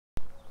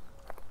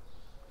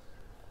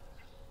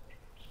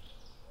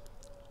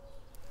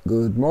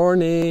Good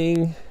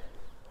morning.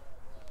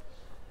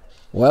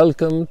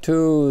 Welcome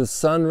to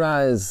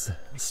Sunrise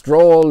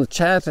Stroll,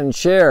 Chat and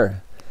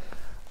Share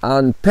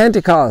on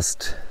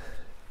Pentecost.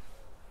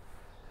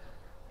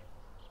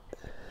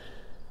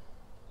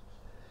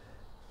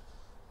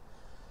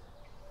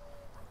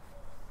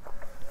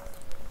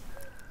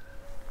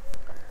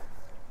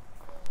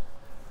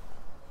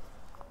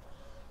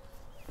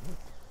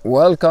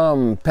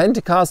 Welcome,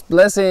 Pentecost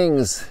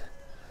blessings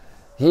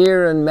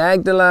here in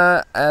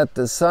Magdala at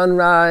the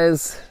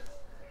Sunrise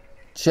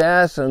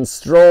Chat and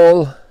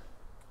Stroll.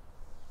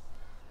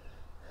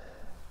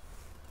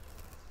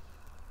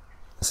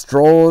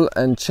 Stroll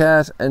and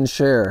chat and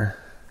share.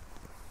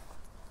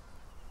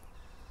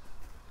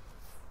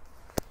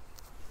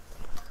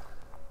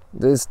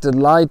 This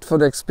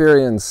delightful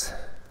experience.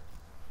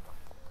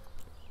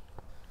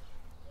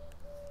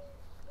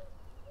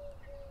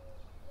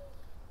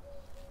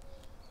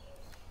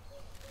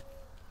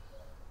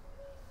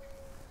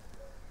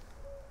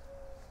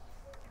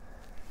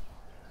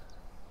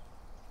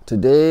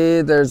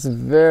 Today there's a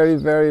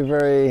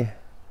very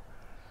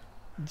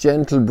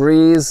gentle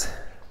breeze,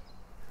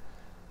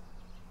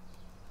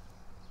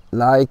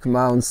 like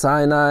Mount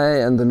Sinai,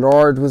 and the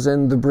Lord was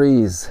in the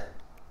breeze.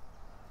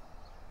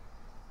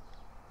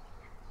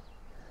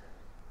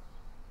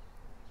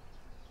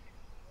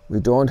 We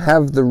don't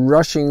have the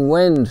rushing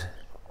wind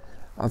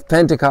of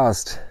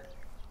Pentecost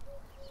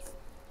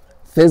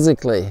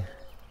physically,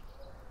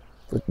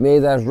 but may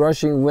that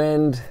rushing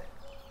wind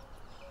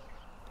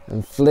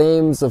and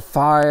flames of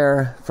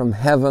fire from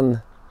heaven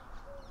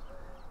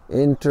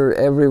enter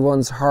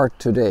everyone's heart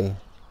today.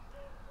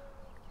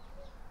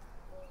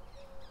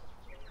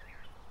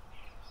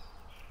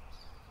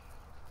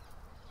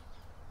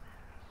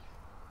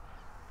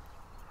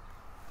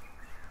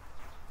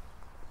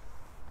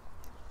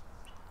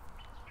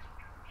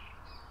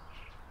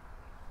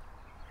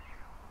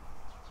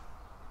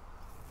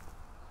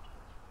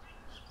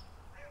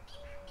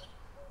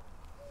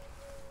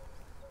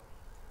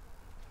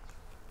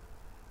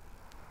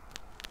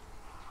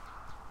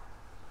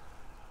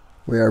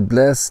 We are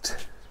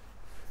blessed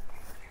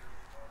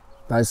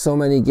by so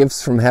many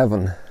gifts from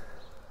heaven.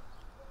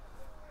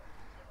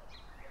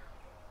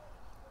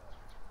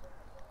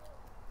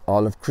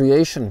 All of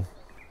creation.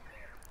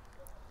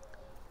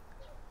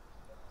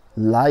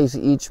 Light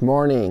each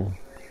morning.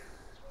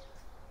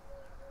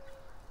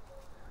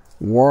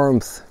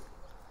 Warmth.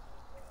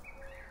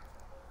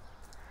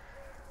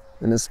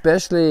 And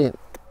especially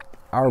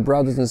our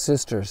brothers and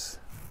sisters,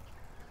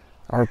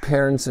 our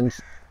parents and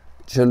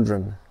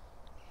children,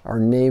 our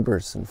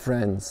neighbors and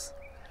friends,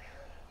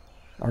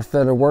 our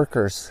fellow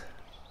workers.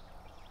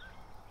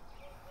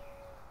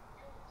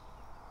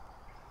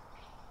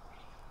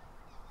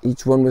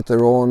 Each one with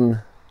their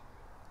own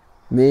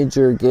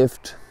major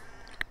gift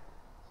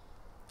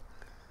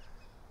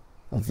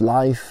of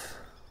life,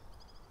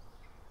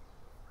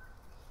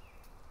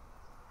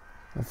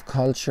 of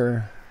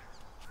culture,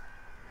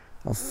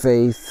 of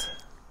faith.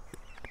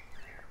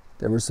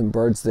 There were some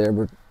birds there,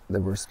 but they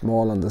were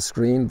small on the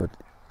screen, but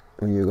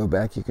when you go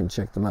back you can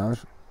check them out.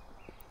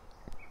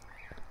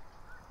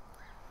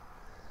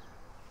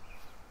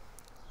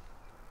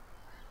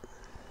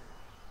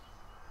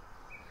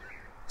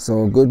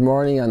 So good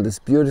morning on this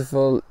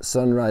beautiful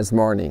sunrise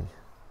morning.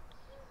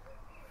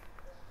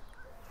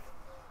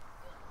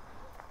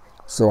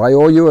 So I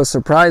owe you a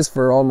surprise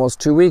for almost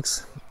 2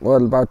 weeks.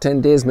 Well, about 10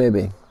 days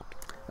maybe.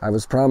 I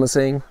was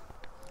promising.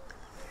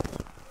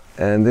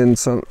 And then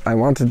I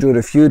wanted to do it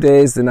a few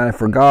days, then I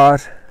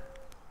forgot.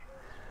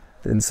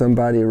 Then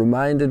somebody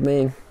reminded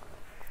me,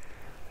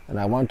 and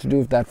I want to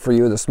do that for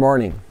you this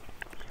morning.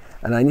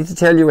 And I need to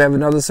tell you we have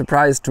another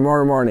surprise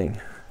tomorrow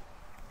morning.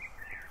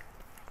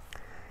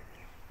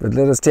 But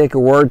let us take a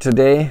word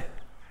today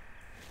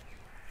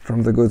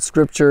from the good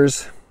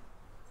scriptures.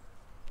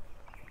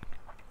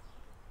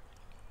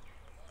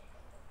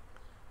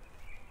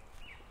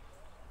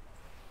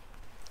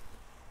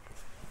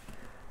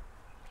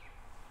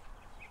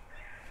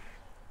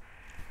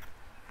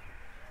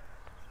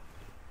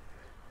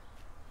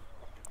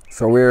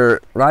 So we're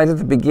right at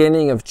the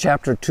beginning of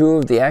chapter 2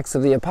 of the Acts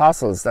of the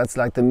Apostles. That's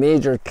like the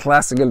major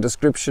classical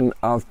description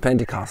of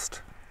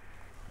Pentecost.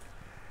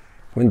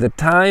 When the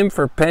time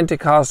for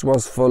Pentecost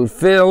was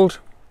fulfilled,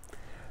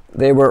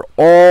 they were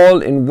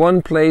all in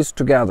one place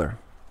together.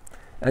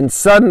 And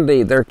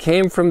suddenly there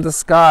came from the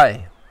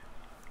sky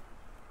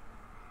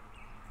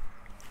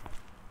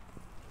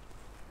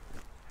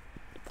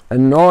a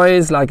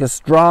noise like a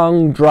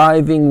strong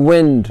driving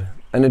wind,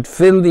 and it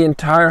filled the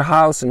entire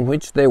house in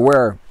which they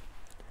were.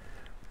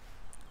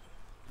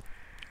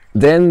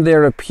 Then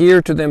there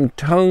appeared to them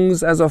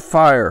tongues as of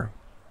fire,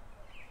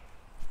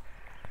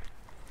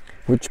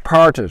 which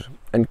parted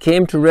and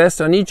came to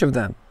rest on each of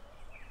them.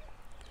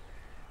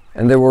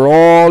 And they were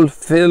all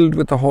filled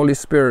with the Holy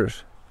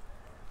Spirit,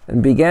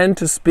 and began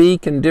to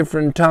speak in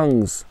different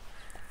tongues,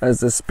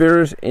 as the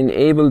Spirit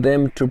enabled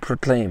them to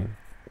proclaim.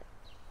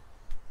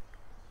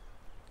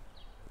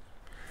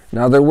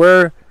 Now there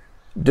were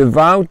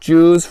devout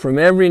Jews from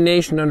every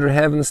nation under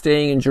heaven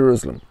staying in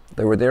Jerusalem.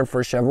 They were there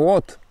for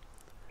Shavuot,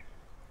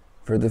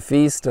 for the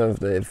feast of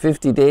the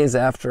 50 days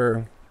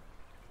after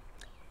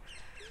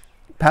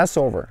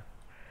Passover,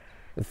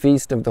 the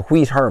feast of the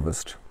wheat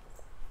harvest.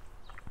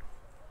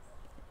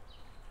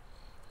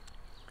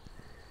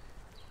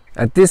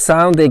 At this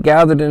sound they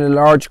gathered in a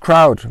large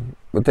crowd,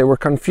 but they were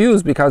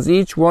confused because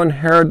each one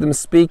heard them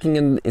speaking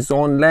in his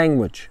own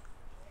language.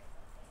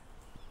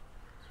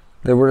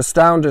 They were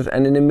astounded,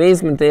 and in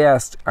amazement they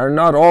asked, "Are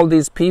not all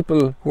these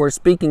people who are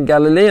speaking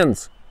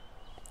Galileans?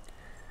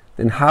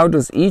 Then how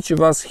does each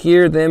of us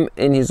hear them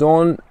in his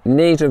own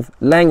native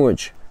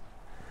language?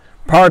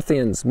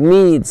 Parthians,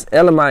 Medes,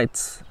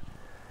 Elamites,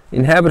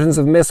 inhabitants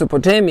of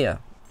Mesopotamia,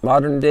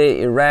 modern-day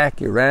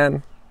Iraq,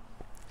 Iran,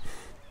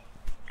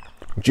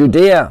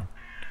 Judea,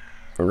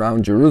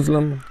 around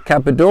Jerusalem,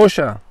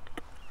 Cappadocia,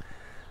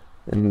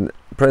 in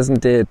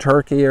present-day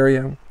Turkey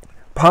area,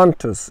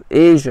 Pontus,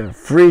 Asia,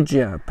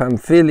 Phrygia,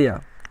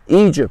 Pamphylia,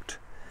 Egypt,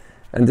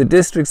 and the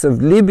districts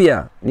of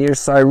Libya near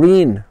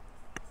Cyrene."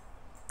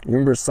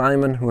 Remember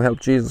Simon who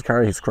helped Jesus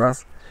carry his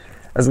cross?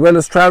 "As well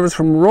as travelers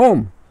from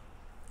Rome,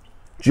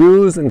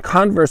 Jews and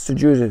converts to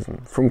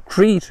Judaism, from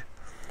Crete,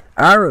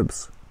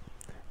 Arabs.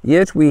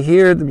 Yet we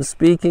hear them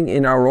speaking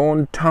in our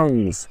own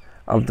tongues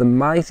of the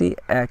mighty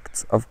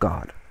acts of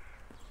God."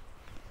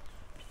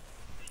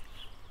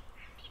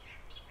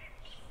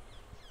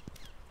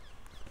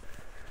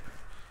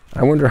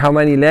 I wonder how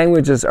many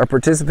languages are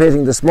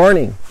participating this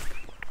morning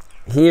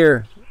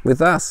here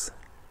with us.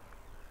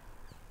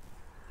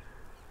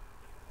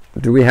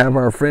 Do we have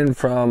our friend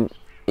from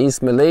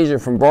East Malaysia,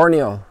 from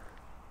Borneo,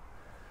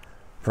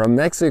 from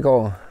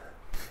Mexico,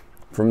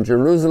 from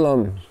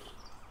Jerusalem?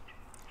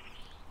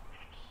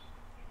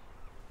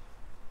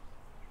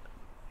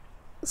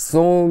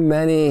 So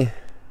many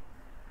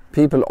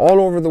people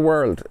all over the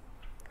world.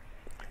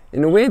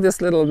 In a way, this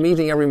little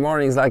meeting every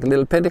morning is like a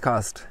little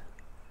Pentecost.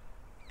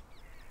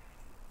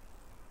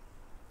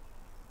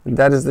 And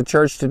that is the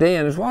church today,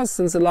 and it was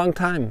since a long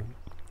time.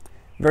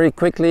 Very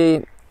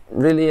quickly,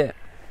 really,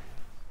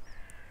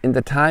 in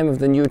the time of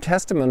the New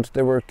Testament,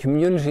 there were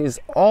communities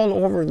all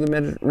over the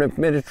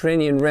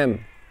Mediterranean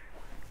rim.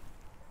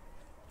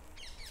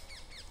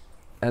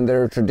 And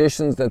there are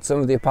traditions that some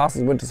of the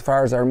apostles went as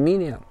far as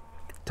Armenia,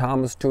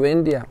 Thomas to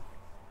India,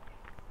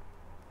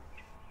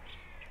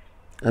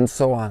 and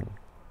so on.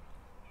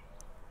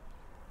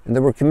 And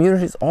there were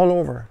communities all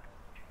over.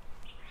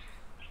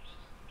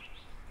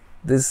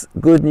 This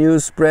good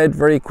news spread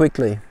very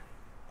quickly,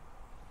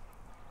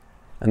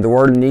 and the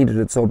world needed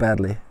it so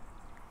badly.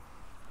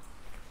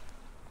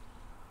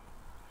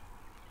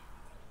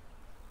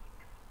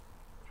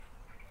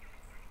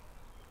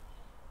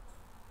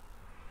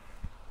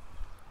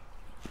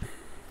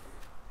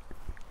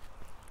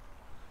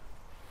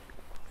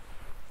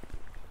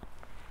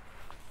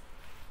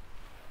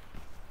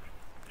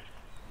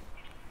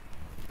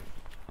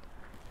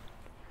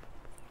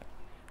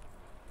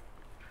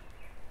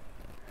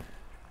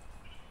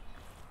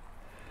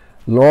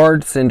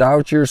 Lord, send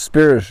out your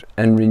Spirit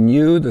and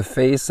renew the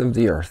face of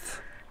the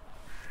earth.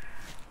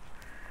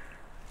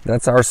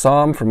 That's our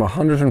psalm from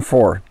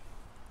 104.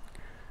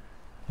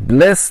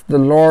 Bless the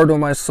Lord, O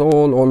my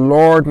soul, O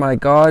Lord my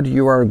God,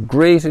 you are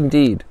great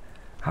indeed.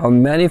 How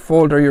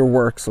manifold are your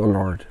works, O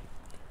Lord.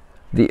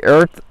 The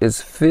earth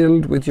is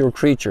filled with your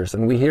creatures,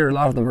 and we hear a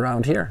lot of them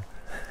around here.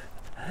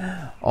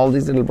 All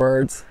these little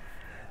birds,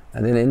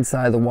 and then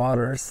inside the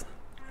waters,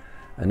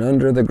 and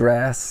under the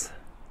grass.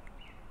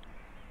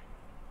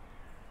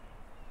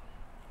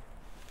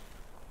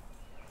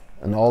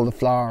 And all the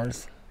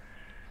flowers,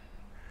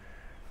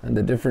 and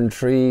the different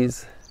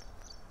trees.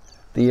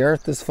 The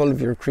earth is full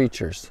of your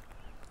creatures.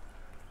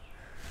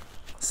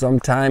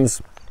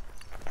 Sometimes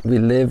we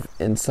live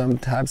in some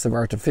types of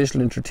artificial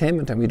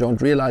entertainment and we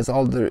don't realize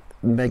all the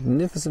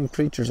magnificent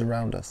creatures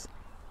around us.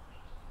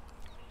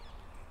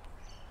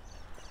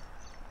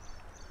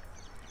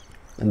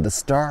 And the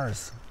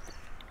stars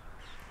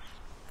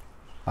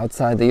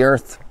outside the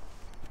earth,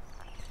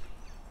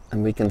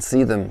 and we can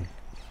see them.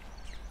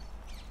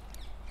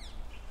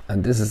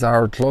 And this is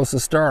our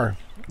closest star,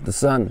 the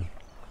sun.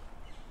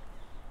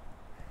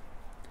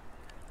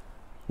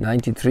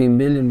 93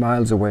 million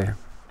miles away.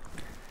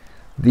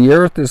 The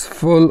earth is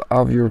full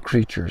of your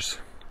creatures.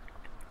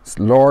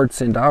 Lord,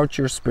 send out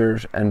your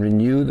Spirit and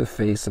renew the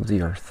face of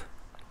the earth.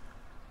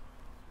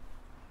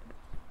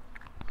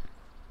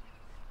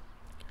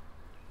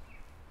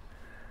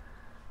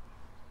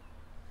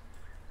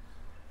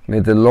 May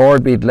the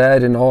Lord be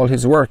glad in all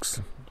his works.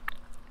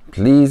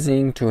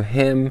 Pleasing to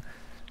him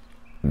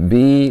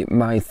be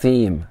my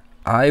theme.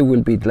 I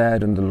will be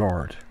glad in the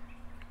Lord.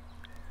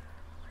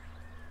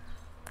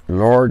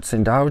 Lord,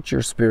 send out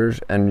your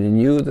Spirit and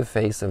renew the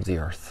face of the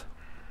earth.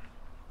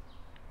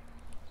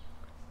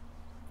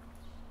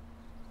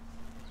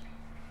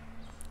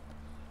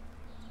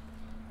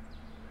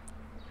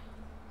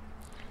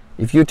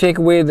 If you take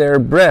away their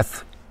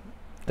breath,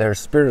 their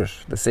spirit,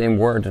 the same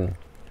word,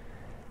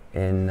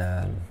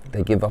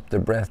 they give up their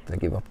breath, they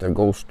give up their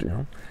ghost, you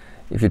know.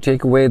 If you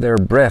take away their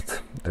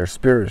breath, their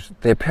spirit,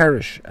 they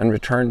perish and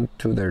return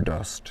to their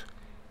dust.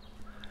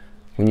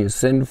 When you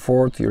send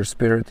forth your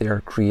Spirit, they are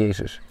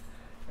created,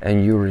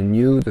 and you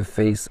renew the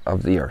face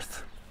of the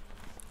earth.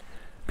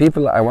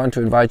 People, I want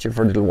to invite you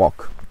for a little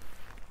walk.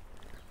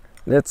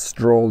 Let's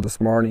stroll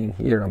this morning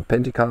here on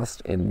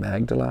Pentecost in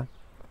Magdala.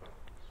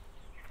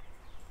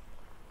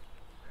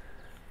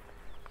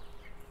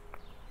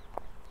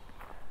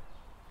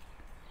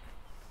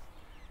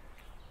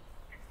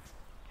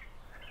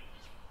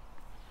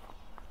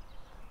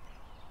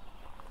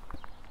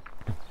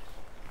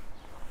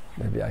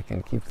 Maybe I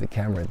can keep the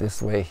camera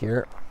this way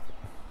here.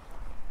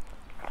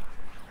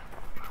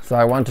 So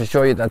I want to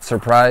show you that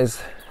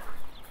surprise.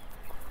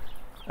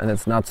 And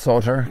it's not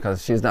Soter,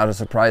 because she's not a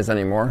surprise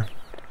anymore.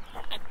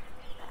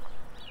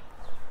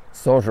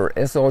 Soter,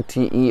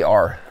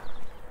 S-O-T-E-R.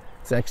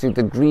 It's actually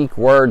the Greek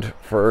word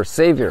for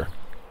Savior.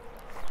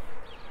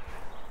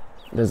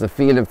 There's a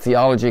field of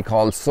theology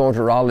called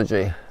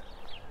soterology.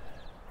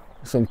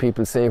 Some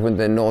people say when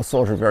they know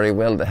Soter very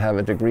well, they have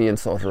a degree in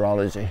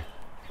soterology.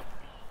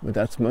 But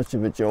that's much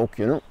of a joke,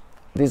 you know.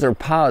 These are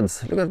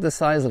pods. Look at the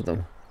size of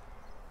them.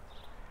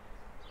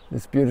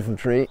 This beautiful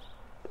tree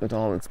with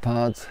all its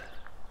pods.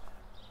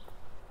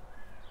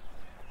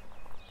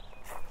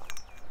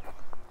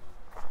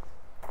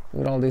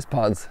 Look at all these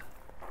pods.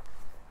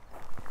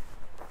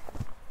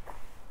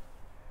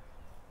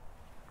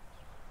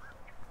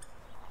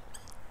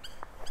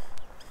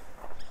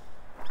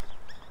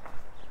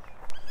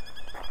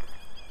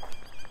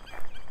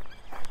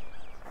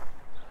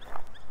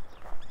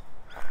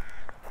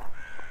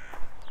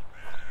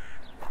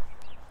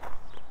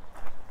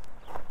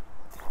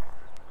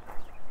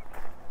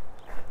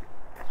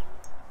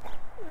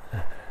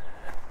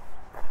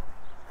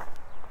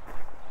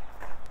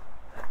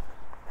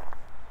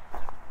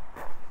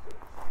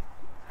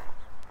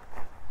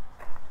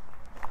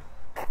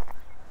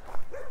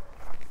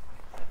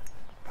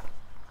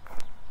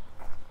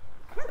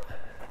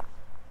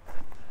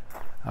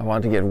 I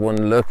want to get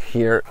one look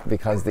here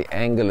because the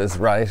angle is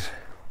right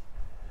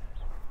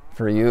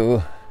for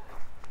you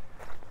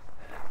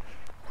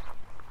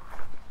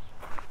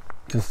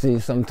to see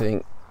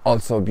something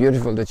also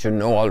beautiful that you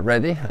know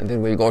already, and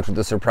then we'll go to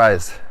the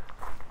surprise.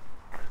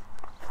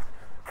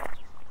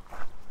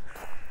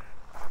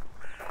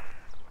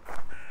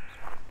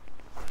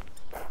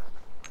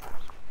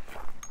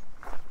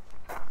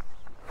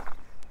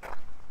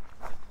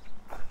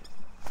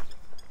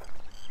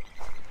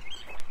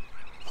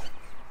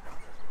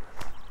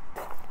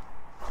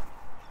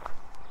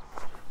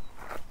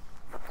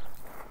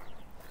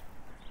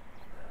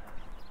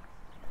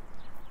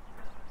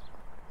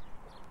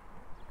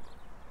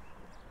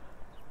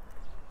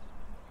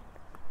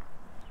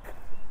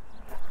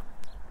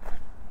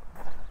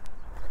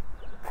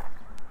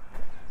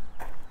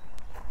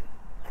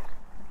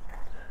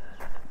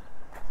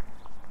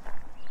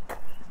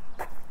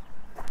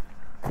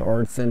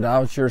 Lord, send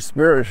out your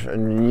Spirit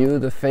and renew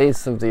the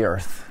face of the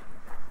earth.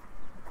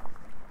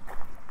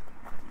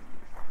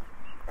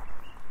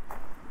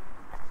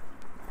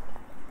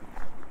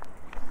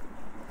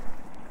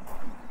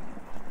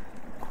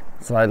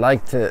 So I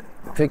like to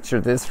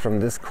picture this from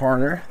this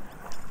corner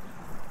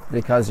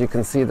because you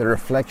can see the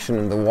reflection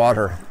in the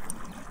water.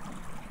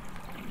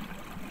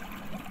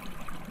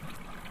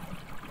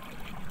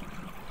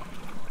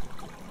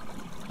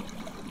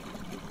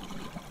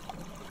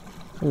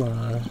 Come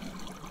on.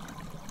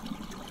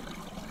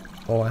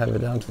 Oh, I have it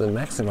down to the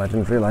maximum. I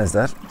didn't realize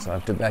that. So I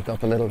have to back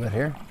up a little bit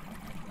here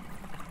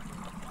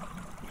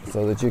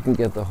so that you can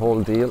get the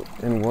whole deal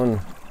in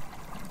one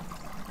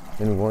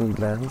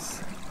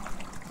glance.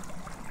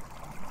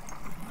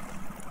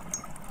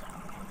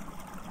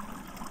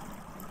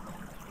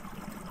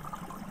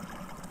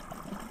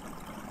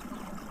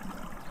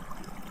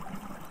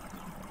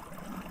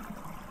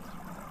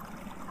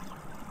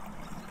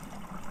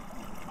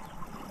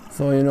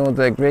 So, you know,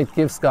 the great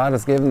gifts God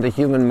has given the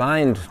human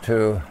mind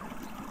to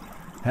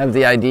have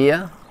the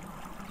idea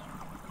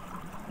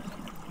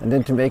and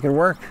then to make it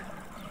work.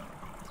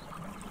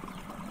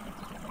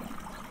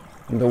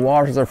 And the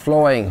waters are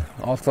flowing.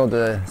 Also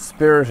the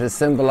Spirit is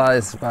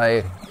symbolized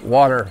by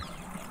water.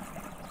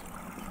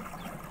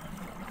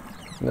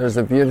 There's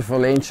a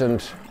beautiful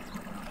ancient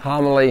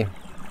homily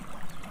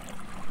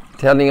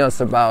telling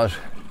us about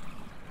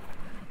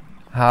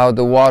how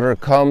the water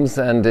comes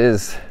and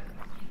is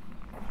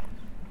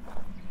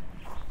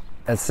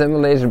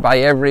assimilated by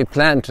every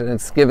plant, and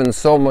it's given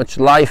so much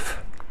life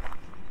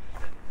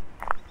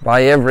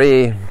by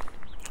every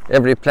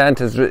plant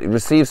has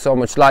received so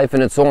much life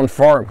in its own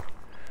form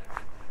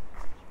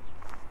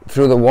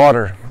through the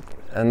water,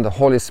 and the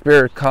Holy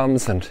Spirit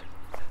comes and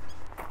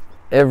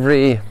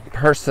every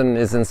person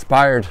is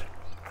inspired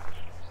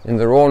in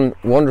their own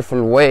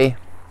wonderful way.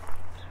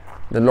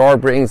 The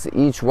Lord brings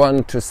each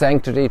one to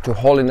sanctity, to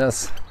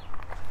holiness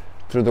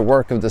through the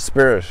work of the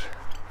Spirit.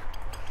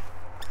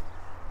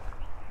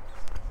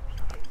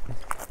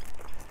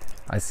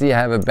 I see I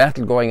have a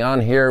battle going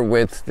on here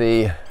with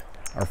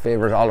our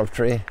favorite olive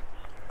tree,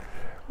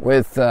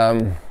 with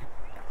the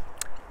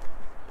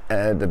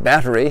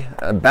battery,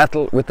 a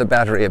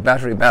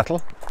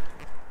battle.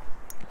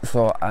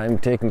 So I'm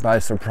taken by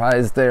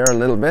surprise there a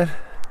little bit.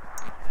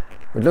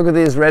 But look at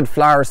these red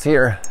flowers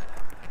here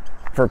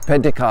for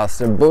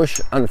Pentecost, a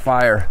bush on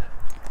fire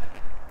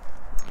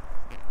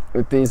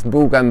with these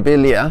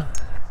bougainvillea.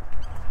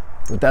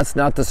 But that's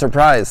not the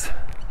surprise.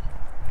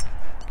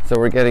 So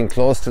we're getting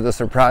close to the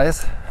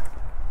surprise.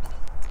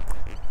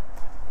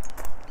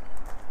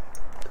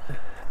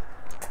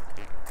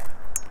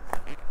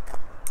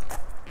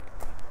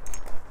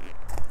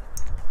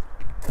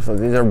 So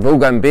these are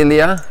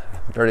bougainvillea,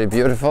 very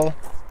beautiful.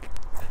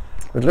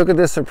 But look at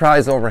this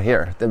surprise over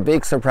here, the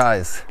big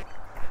surprise.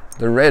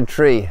 The red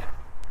tree,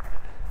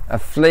 a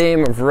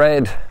flame of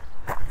red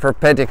for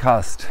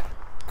Pentecost.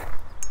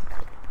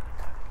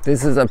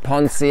 This is a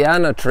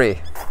Ponciana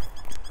tree.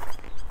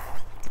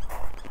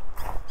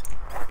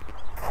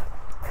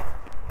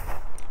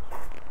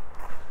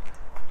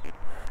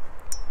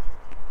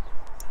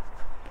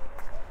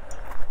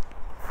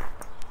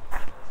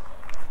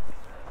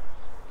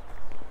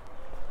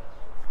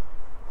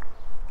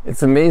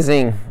 It's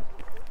amazing,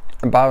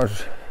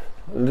 about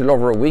a little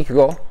over a week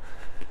ago,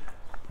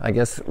 I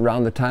guess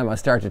around the time I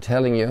started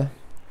telling you,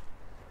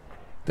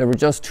 there were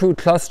just 2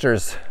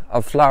 clusters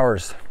of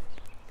flowers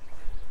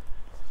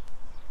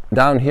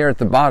down here at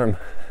the bottom,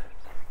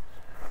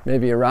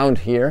 maybe around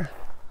here.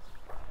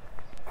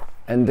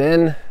 And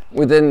then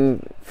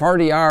within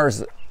 40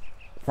 hours,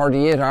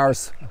 48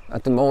 hours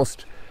at the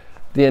most,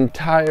 the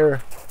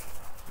entire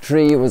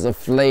tree was a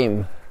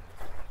flame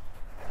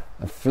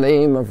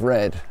of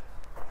red.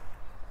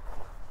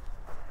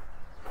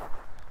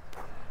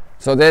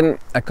 So then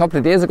a couple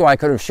of days ago I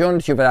could have shown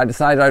it to you, but I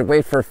decided I'd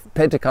wait for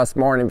Pentecost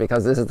morning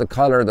because this is the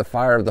color, the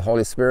fire of the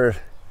Holy Spirit.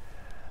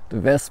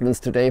 The vestments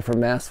today for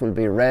Mass will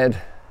be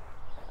red.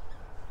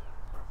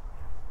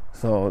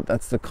 So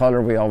that's the color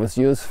we always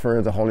use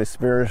for the Holy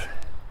Spirit.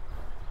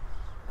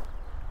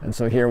 And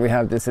so here we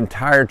have this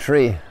entire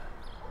tree.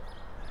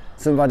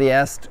 Somebody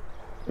asked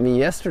me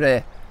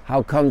yesterday,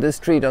 how come this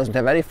tree doesn't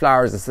have any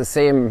flowers? It's the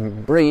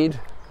same breed,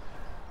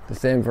 the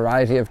same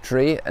variety of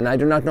tree, and I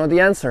do not know the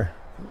answer.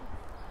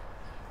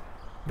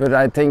 But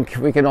I think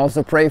we can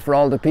also pray for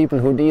all the people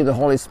who need the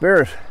Holy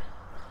Spirit,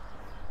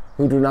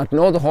 who do not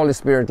know the Holy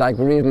Spirit, like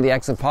we read in the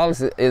Acts of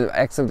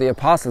the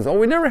Apostles. Oh,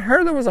 we never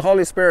heard there was a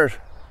Holy Spirit.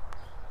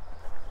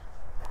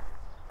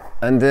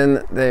 And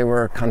then they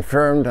were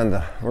confirmed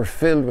and were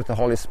filled with the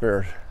Holy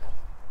Spirit.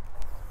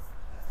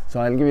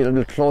 So I'll give you a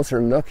little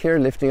closer look here,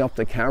 lifting up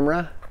the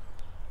camera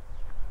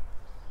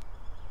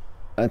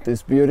at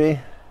this beauty.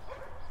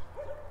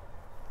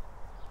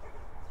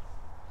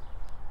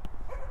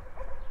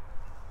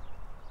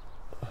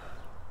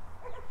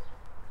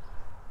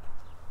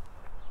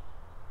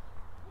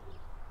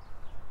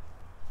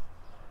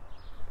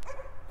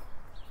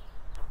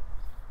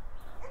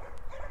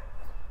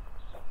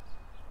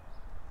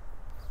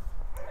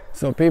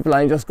 So people,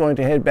 I'm just going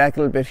to head back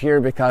a little bit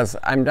here because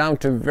I'm down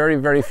to very,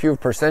 very few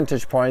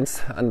percentage points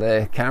on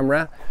the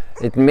camera.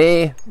 It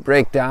may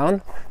break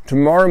down.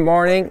 Tomorrow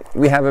morning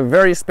we have a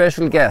very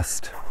special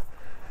guest.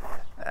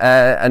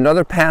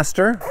 Another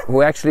pastor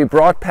who actually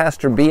brought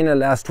Pastor Bina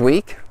last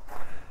week.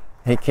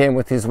 He came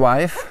with his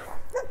wife,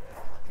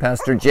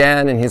 Pastor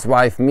Jan, and his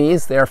wife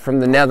Mies. They're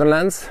from the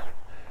Netherlands.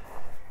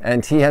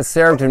 And he has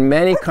served in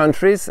many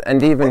countries,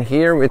 and even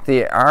here with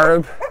the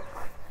Arab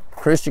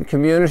Christian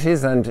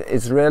communities and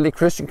Israeli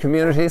Christian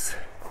communities,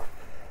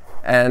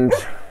 and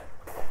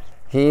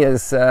he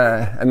is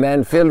a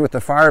man filled with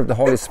the fire of the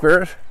Holy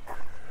Spirit.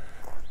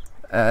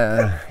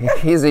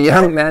 He's a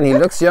young man. He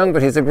looks young,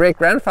 but he's a great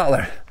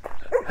grandfather,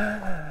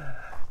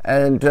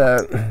 and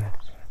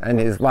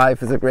his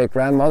wife is a great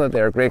grandmother. They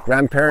are great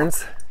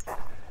grandparents,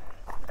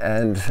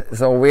 and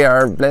so we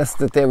are blessed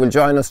that they will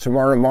join us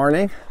tomorrow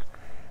morning.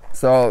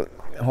 So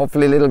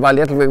hopefully, little by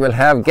little, we will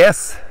have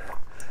guests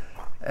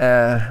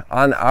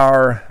on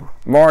our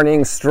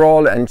morning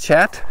stroll and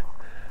chat.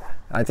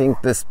 I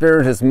think the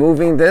Spirit is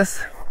moving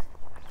this.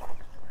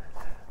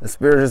 The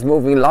Spirit is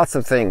moving lots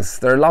of things.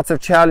 There are lots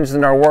of challenges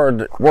in our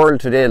world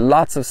today,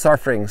 lots of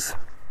sufferings.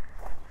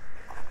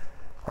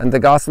 And the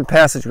gospel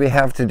passage we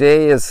have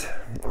today is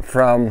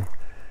from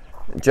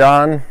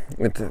John,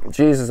 with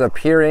Jesus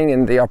appearing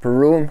in the upper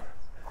room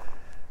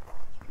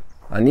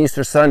on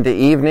Easter Sunday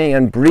evening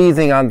and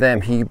breathing on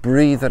them. He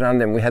breathed on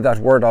them. We had that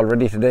word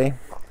already today.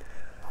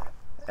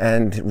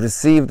 And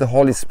receive the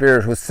Holy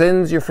Spirit. Whose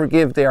sins you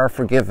forgive, they are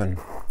forgiven.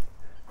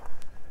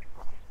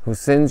 Whose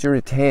sins you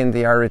retain,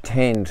 they are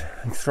retained.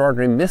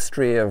 Extraordinary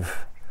mystery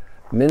of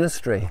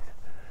ministry,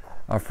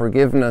 of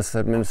forgiveness,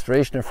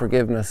 administration of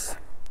forgiveness,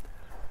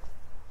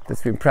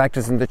 that's been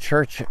practiced in the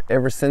church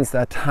ever since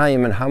that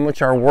time, and how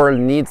much our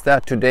world needs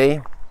that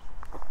today.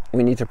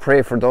 We need to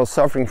pray for those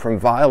suffering from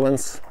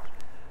violence,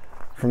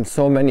 from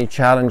so many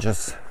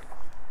challenges.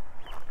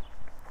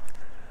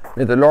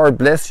 May the Lord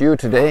bless you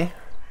today,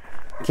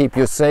 keep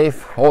you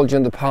safe, hold you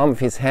in the palm of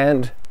His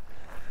hand,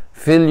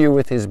 fill you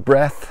with His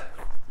breath,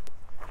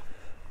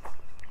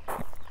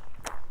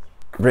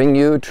 bring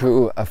you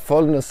to a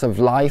fullness of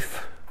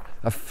life,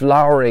 a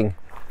flowering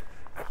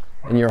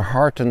in your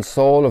heart and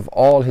soul of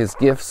all His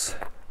gifts.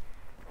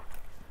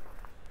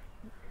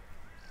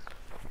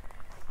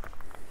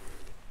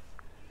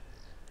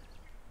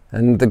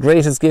 And the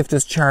greatest gift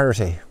is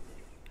charity.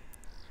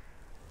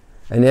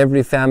 And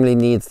every family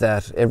needs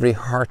that. Every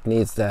heart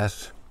needs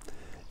that.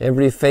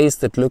 Every face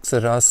that looks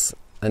at us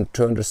and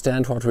to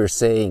understand what we're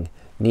saying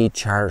need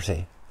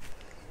charity.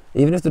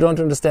 Even if they don't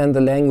understand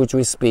the language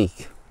we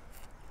speak,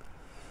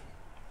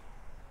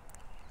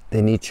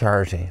 they need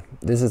charity.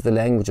 This is the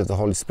language of the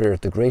Holy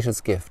Spirit, the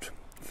greatest gift.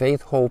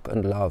 Faith, hope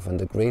and love, and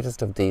the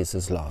greatest of these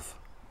is love.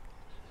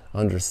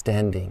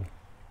 Understanding,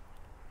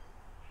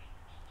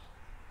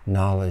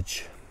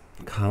 knowledge,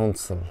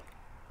 counsel,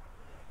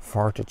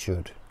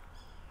 fortitude,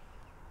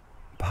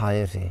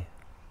 piety,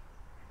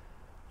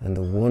 and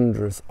the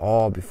wondrous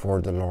awe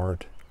before the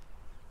Lord.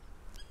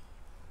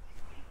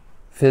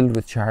 Filled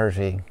with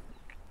charity,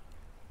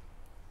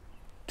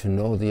 to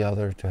know the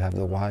other, to have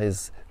the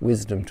wise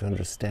wisdom to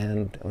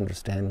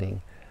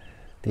understanding,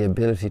 the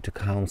ability to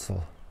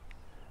counsel,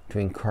 to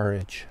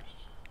encourage,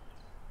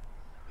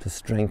 to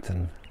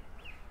strengthen.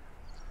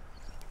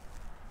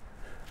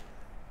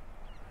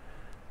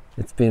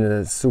 It's been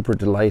a super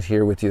delight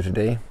here with you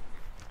today,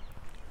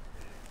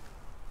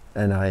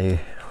 and I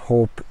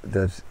hope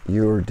that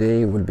your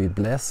day will be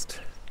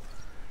blessed,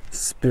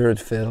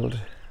 Spirit-filled,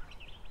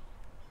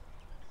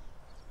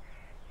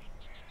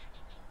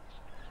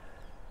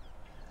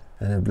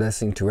 and a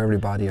blessing to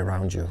everybody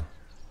around you.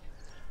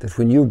 That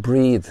when you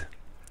breathe,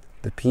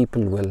 the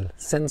people will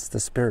sense the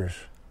Spirit.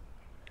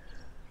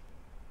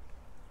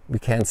 We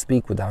can't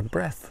speak without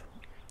breath,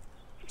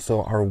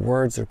 so our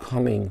words are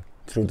coming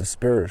through the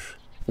Spirit,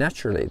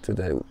 naturally,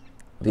 through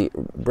the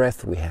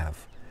breath we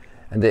have.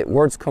 And the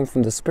words come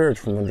from the Spirit,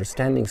 from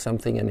understanding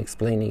something and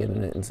explaining it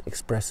and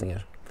expressing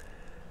it.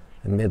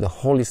 And may the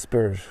Holy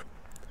Spirit,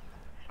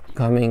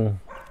 coming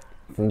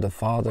from the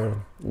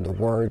Father and the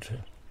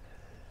Word,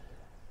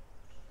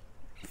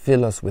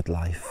 fill us with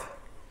life.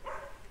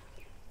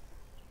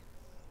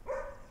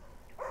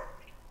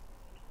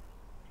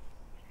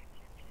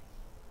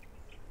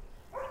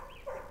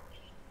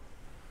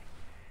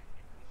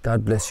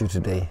 God bless you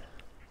today.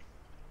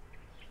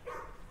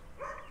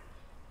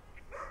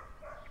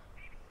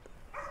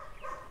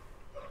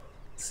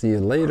 See you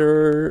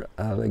later,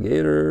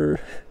 alligator.